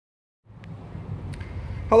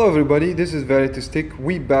Hello everybody, this is VerityStick.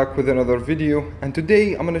 We back with another video, and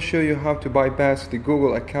today I'm going to show you how to bypass the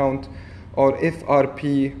Google account or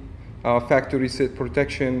FRP factory reset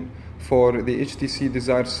protection for the HTC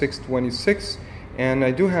Desire 626. And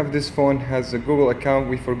I do have this phone has a Google account.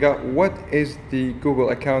 We forgot what is the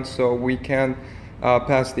Google account, so we can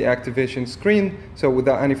pass the activation screen. So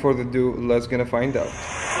without any further ado, let's gonna find out.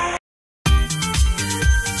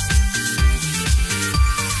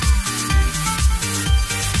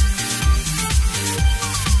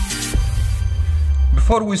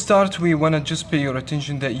 Before we start, we want to just pay your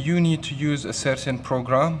attention that you need to use a certain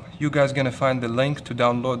program. You guys gonna find the link to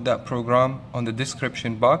download that program on the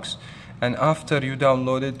description box, and after you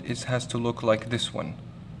download it, it has to look like this one.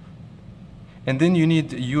 And then you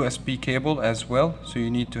need a USB cable as well, so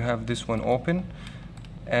you need to have this one open.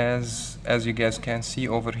 As you guys can see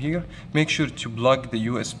over here, make sure to plug the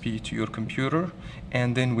USB to your computer,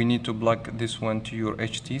 and then we need to plug this one to your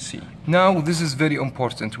HTC. Now this is very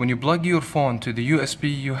important. When you plug your phone to the USB,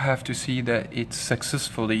 you have to see that it's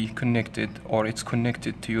successfully connected, or it's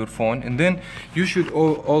connected to your phone, and then you should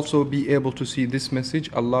also be able to see this message,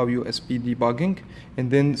 allow USB debugging, and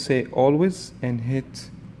then say always and hit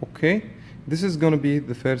OK. This is going to be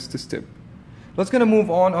the first step. Let's gonna move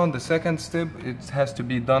on the second step. It has to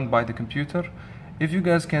be done by the computer. If you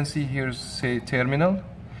guys can see here, say terminal,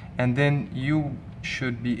 and then you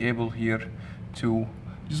should be able here to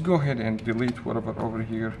just go ahead and delete whatever over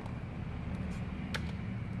here.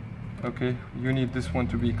 Okay, you need this one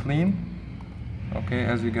to be clean. Okay,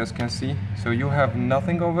 as you guys can see, so you have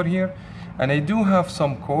nothing over here, and I do have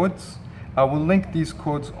some codes. I will link these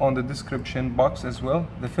codes on the description box as well.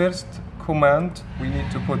 The first command, we need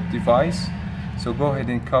to put device. So go ahead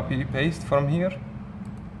and copy paste from here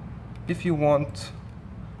if you want,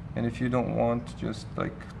 and if you don't want, just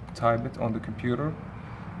like type it on the computer.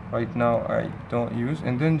 Right now I don't use,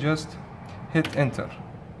 and then just hit enter.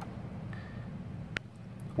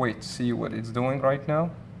 Wait, see what it's doing right now.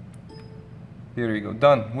 There you go,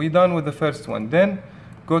 done. We're done with the first one. Then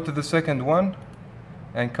go to the second one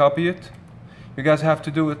and copy it. You guys have to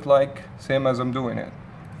do it like same as I'm doing it.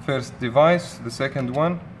 First device, the second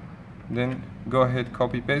one, then go ahead,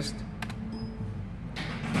 copy paste.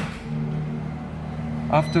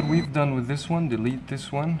 After we've done with this one, delete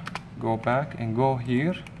this one, go back and go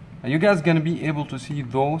here, and you guys gonna be able to see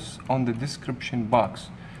those on the description box,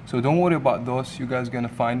 so don't worry about those. You guys gonna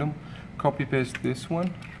find them. Copy paste this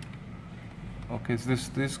one. Okay, so this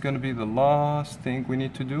is gonna be the last thing we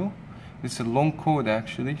need to do. It's a long code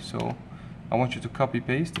actually, so I want you to copy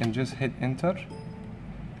paste and just hit enter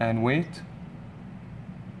and wait.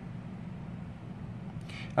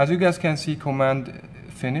 As you guys can see, command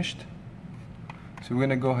finished. So we're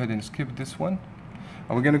gonna go ahead and skip this one,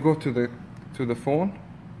 and we're gonna go to the phone,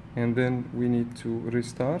 and then we need to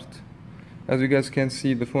restart. As you guys can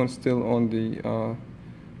see, the phone's still on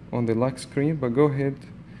the lock screen, but go ahead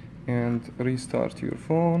and restart your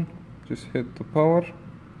phone. Just hit the power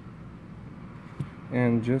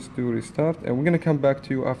and just do restart, and we're gonna come back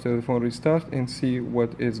to you after the phone restart and see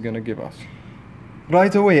what it's gonna give us.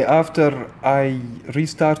 Right away after I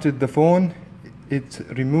restarted the phone, it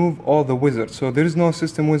removed all the wizards, so there is no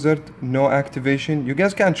system wizard, no activation. You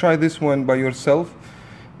guys can try this one by yourself,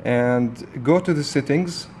 and go to the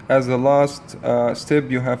settings. As the last step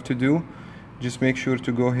you have to do, just make sure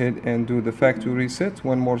to go ahead and do the factory reset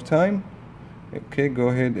one more time. Okay, go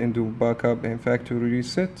ahead and do backup and factory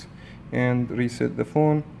reset, and reset the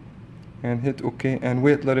phone, and hit OK, and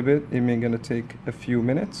wait a little bit. It may gonna take a few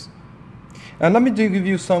minutes. And let me give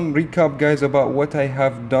you some recap, guys, about what I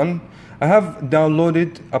have done. I have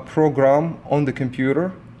downloaded a program on the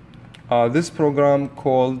computer. This program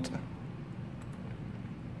called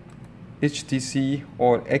HTC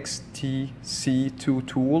or XTC2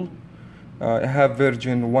 tool. I have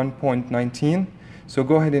version 1.19. So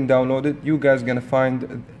go ahead and download it. You guys gonna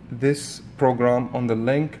find this program on the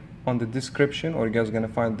link on the description, or you guys gonna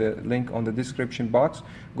find the link on the description box.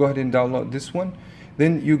 Go ahead and download this one.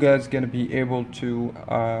 Then you guys gonna be able to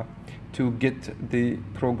get the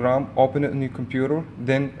program, open it on your computer,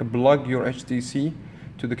 then plug your HTC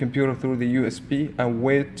to the computer through the USB, and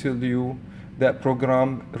wait till that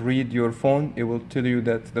program read your phone. It will tell you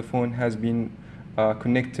that the phone has been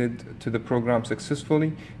connected to the program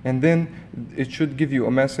successfully, and then it should give you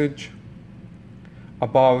a message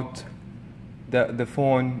about that the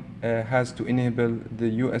phone has to enable the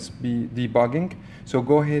USB debugging. So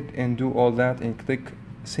go ahead and do all that and click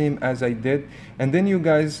same as I did, and then you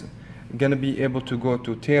guys gonna be able to go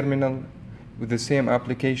to terminal, with the same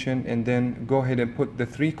application, and then go ahead and put the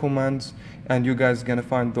 3 commands, and you guys gonna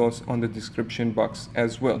find those on the description box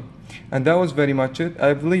as well. And that was very much it.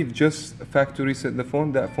 I believe just factory reset the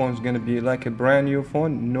phone. That phone is gonna be like a brand new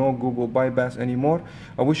phone, no Google bypass anymore.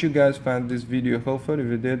 I wish you guys found this video helpful. If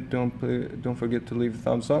you did, don't forget to leave a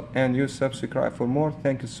thumbs up and you subscribe for more.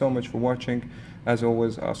 Thank you so much for watching. As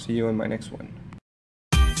always, I'll see you in my next one.